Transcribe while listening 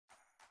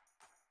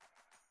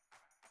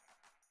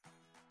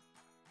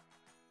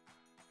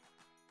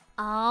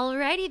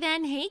Alrighty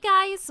then, hey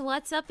guys,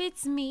 what's up?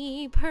 It's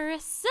me,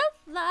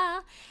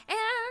 Priscilla, and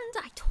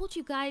I told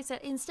you guys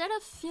that instead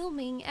of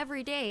filming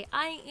every day,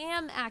 I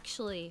am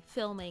actually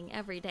filming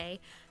every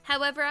day.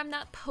 However, I'm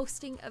not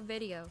posting a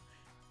video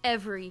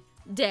every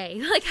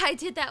day. Like I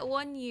did that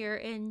one year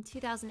in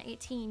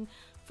 2018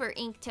 for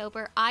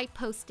Inktober. I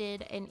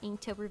posted an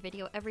Inktober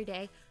video every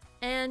day,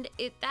 and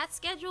that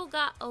schedule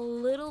got a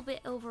little bit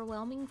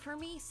overwhelming for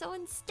me, so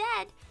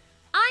instead,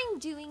 I'm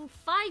doing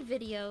 5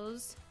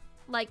 videos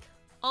like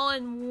all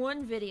in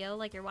one video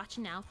like you're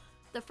watching now.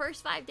 The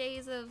first 5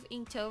 days of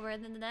Inktober,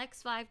 and then the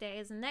next 5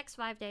 days, and the next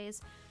 5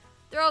 days,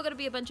 they're all gonna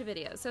be a bunch of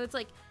videos. So it's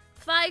like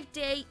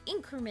 5-day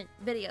increment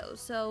videos.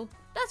 So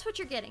that's what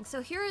you're getting. So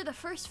here are the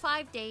first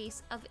 5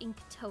 days of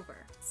Inktober.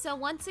 So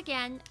once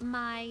again,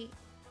 my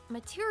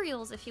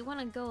materials, if you want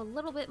to go a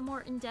little bit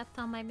more in depth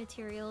on my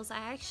materials, I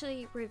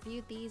actually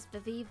reviewed these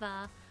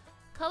Viviva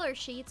color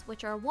sheets,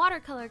 which are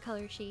watercolor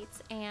color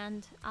sheets,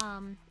 and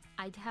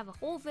I have a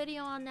whole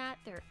video on that.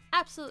 They're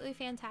absolutely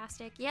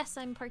fantastic. Yes,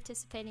 I'm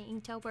participating in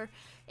Inktober.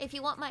 If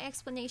you want my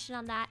explanation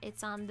on that,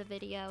 it's on the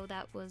video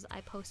that I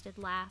posted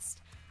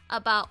last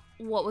about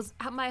what was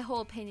my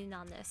whole opinion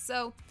on this.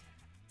 So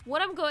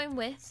what I'm going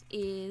with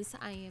is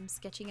I am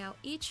sketching out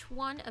each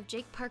one of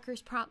Jake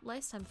Parker's prompt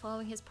list. I'm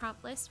following his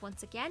prompt list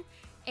once again.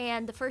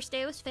 And the first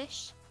day was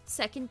fish.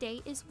 Second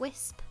day is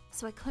wisp.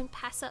 So I couldn't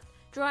pass up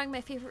drawing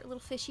my favorite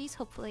little fishies.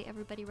 Hopefully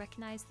everybody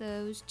recognized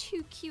those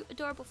 2 cute,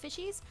 adorable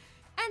fishies.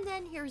 And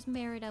then here's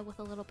Merida with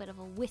a little bit of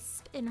a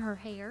wisp in her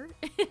hair.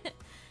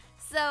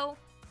 So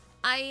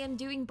I am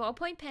doing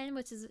ballpoint pen,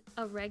 which is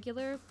a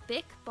regular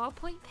Bic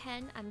ballpoint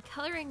pen. I'm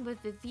coloring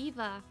with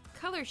Viviva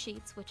color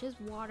sheets, which is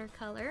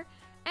watercolor.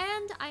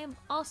 And I am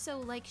also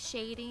like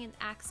shading and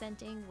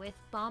accenting with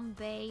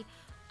Bombay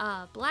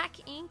black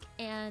ink.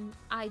 And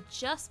I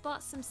just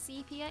bought some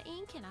sepia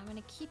ink, and I'm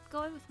going to keep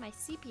going with my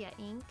sepia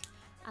ink.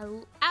 I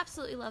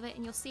absolutely love it,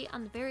 and you'll see it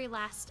on the very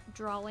last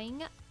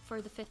drawing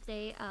for the 5th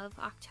day of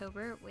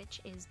October, which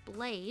is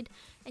Blade,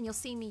 and you'll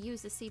see me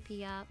use the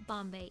sepia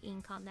Bombay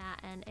ink on that,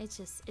 and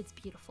it's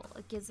beautiful.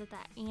 It gives it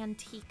that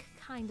antique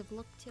kind of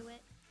look to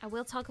it. I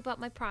will talk about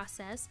my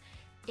process.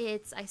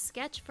 I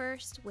sketch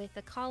first with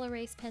a col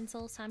erase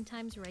pencil,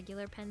 sometimes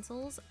regular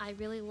pencils. I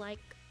really like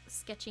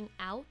sketching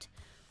out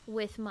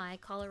with my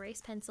col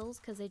erase pencils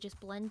because they just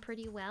blend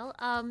pretty well.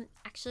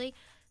 Actually,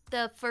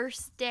 the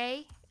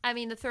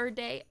 3rd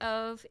day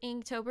of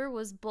Inktober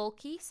was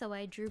bulky, so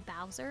I drew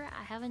Bowser.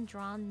 I haven't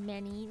drawn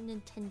many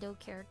Nintendo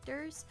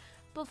characters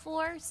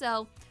before,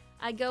 so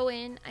I go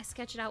in, I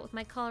sketch it out with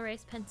my col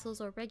erase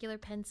pencils or regular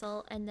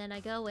pencil, and then I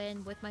go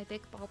in with my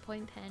Bic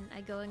ballpoint pen. I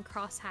go in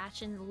cross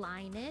hatch and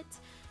line it,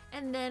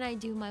 and then I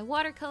do my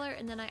watercolor,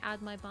 and then I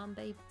add my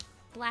Bombay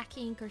black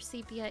ink or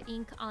sepia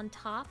ink on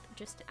top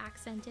just to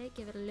accent it,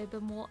 give it a little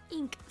bit more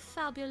ink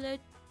fabulosa.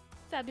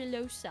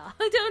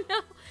 I don't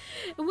know.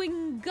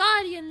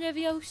 Wingardium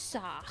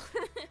Leviosa.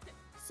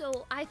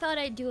 So I thought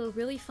I'd do a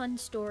really fun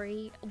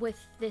story with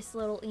this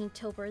little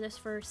Inktober, this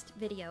first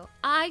video.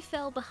 I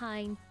fell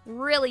behind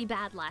really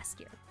bad last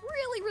year.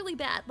 Really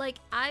bad. Like,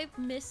 I've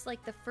missed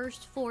like the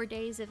first 4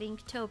 days of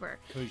Inktober.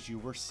 Because you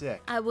were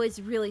sick. I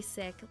was really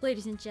sick.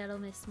 Ladies and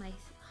gentlemen, this is my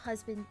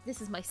husband.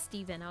 This is my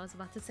Steven, I was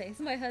about to say. It's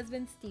my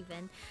husband,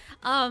 Steven.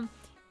 I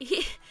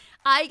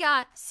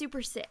got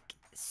super sick.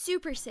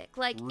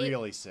 Like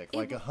really sick,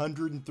 like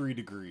 103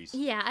 degrees.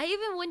 Yeah, I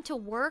even went to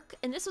work,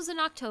 and this was in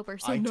October,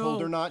 so I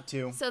told her not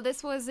to. So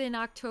this was in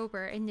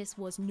October, and it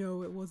wasn't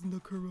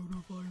the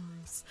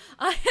coronavirus.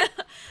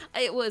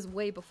 It was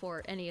way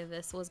before any of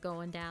this was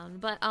going down,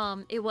 but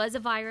it was a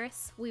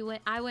virus.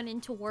 I went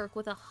into work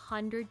with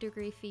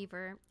 100-degree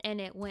fever, and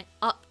it went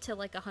up to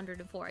like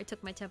 104. I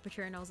took my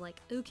temperature, and I was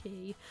like,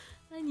 okay,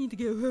 I need to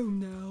go home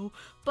now.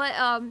 But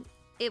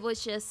it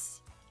was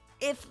just,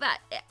 if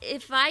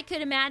I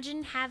could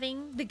imagine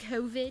having the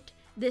COVID,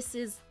 this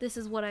is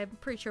what I'm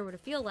pretty sure would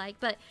it feel like.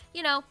 But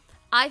you know,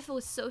 I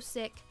was so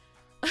sick.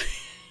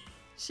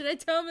 Should I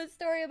tell him a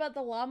story about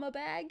the llama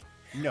bag?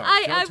 No,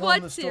 don't tell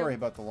him the story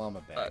about the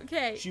llama bag.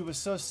 Okay. She was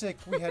so sick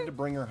we had to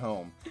bring her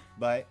home,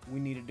 but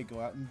we needed to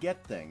go out and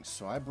get things.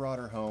 So I brought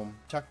her home,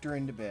 tucked her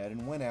into bed,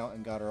 and went out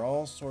and got her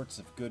all sorts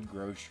of good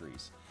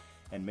groceries,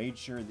 and made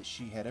sure that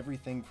she had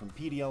everything from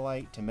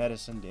Pedialyte to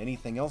medicine to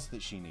anything else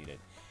that she needed.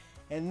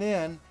 And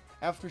then,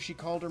 after she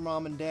called her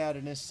mom and dad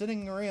and is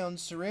sitting around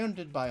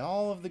surrounded by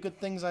all of the good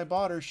things I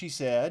bought her, she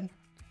said,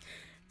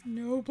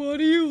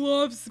 "Nobody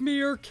loves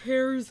me or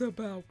cares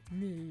about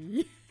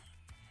me."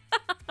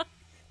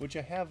 Which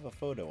I have a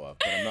photo of,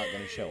 but I'm not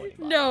going to show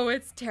anybody. No,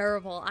 it's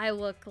terrible. I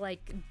look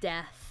like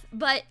death.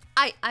 But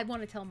I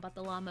want to tell them about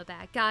the llama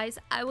bag. Guys,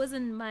 I was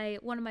in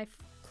one of my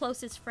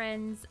closest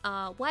friend's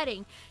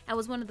wedding. I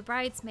was one of the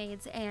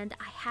bridesmaids, and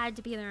I had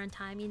to be there on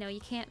time. You know,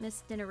 you can't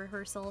miss dinner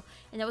rehearsal,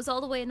 and it was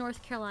all the way in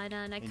North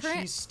Carolina, and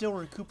she's still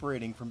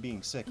recuperating from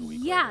being sick a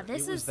week later.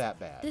 It was that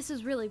bad. This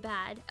is really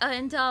bad.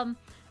 And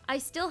I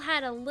still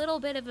had a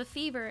little bit of a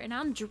fever, and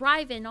I'm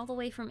driving all the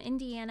way from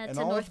Indiana to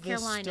North Carolina.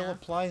 And all of this still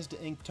applies to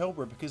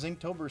Inktober, because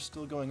Inktober is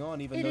still going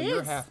on even though It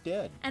you're is. half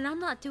dead. And I'm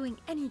not doing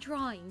any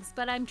drawings,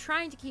 but I'm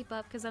trying to keep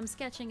up because I'm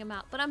sketching them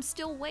out, but I'm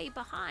still way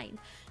behind.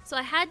 So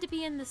I had to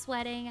be in this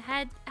wedding.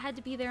 I had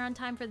to be there on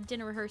time for the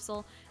dinner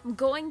rehearsal. I'm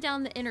going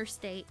down the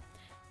interstate,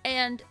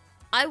 and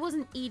I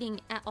wasn't eating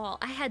at all.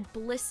 I had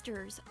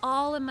blisters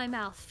all in my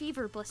mouth,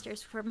 fever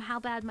blisters from how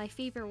bad my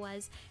fever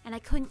was, and I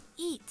couldn't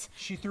eat.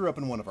 She threw up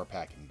in one of our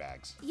packing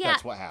bags. Yeah,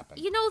 That's what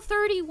happened. You know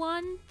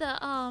 31,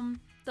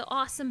 the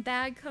awesome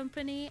bag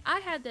company?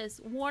 I had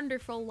this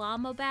wonderful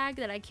llama bag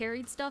that I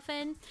carried stuff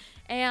in,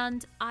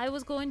 and I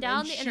was going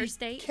down the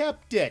interstate. She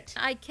kept it.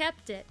 I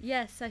kept it.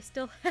 Yes, I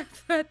still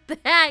have that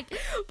bag.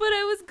 But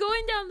I was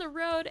going down the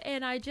road,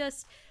 and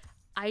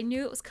I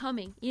knew it was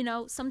coming. You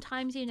know,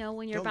 sometimes, you know,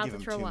 when you're about to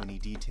throw up. Don't give them too many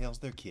details.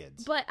 They're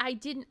kids. But I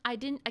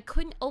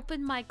couldn't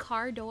open my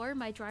car door,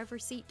 my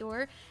driver's seat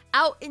door,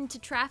 out into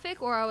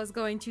traffic, or I was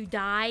going to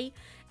die.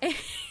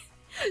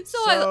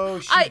 So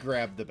she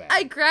grabbed the bag.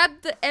 I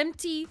grabbed the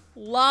empty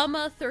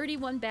Llama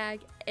 31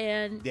 bag,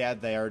 and yeah,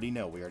 they already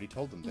know. We already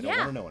told them. They don't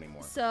want to know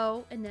anymore.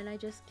 So, and then I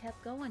just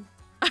kept going.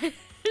 And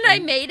I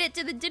made it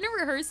to the dinner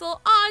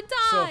rehearsal on time.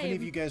 So if any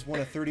of you guys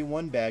want a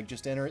 31 bag,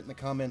 just enter it in the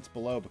comments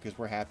below, because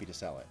we're happy to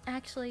sell it.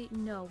 Actually,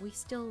 no, we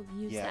still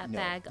use that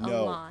bag a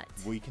lot.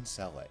 We can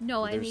sell it.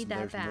 No, I need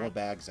that bag. There's more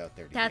bags out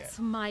there to That's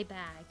get. my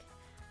bag.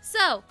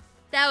 So,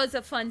 that was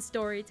a fun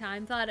story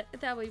time. Thought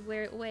we'd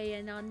weigh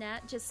in on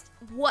that. Just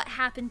what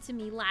happened to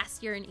me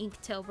last year in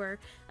Inktober.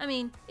 I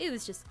mean, it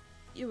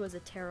was a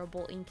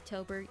terrible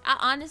Inktober.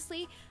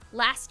 Honestly,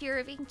 last year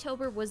of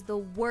Inktober was the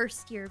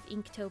worst year of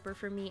Inktober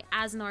for me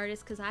as an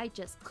artist, because I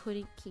just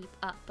couldn't keep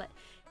up. But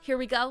here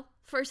we go.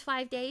 First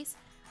 5 days.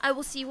 I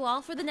will see you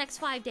all for the next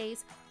 5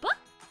 days. Bye!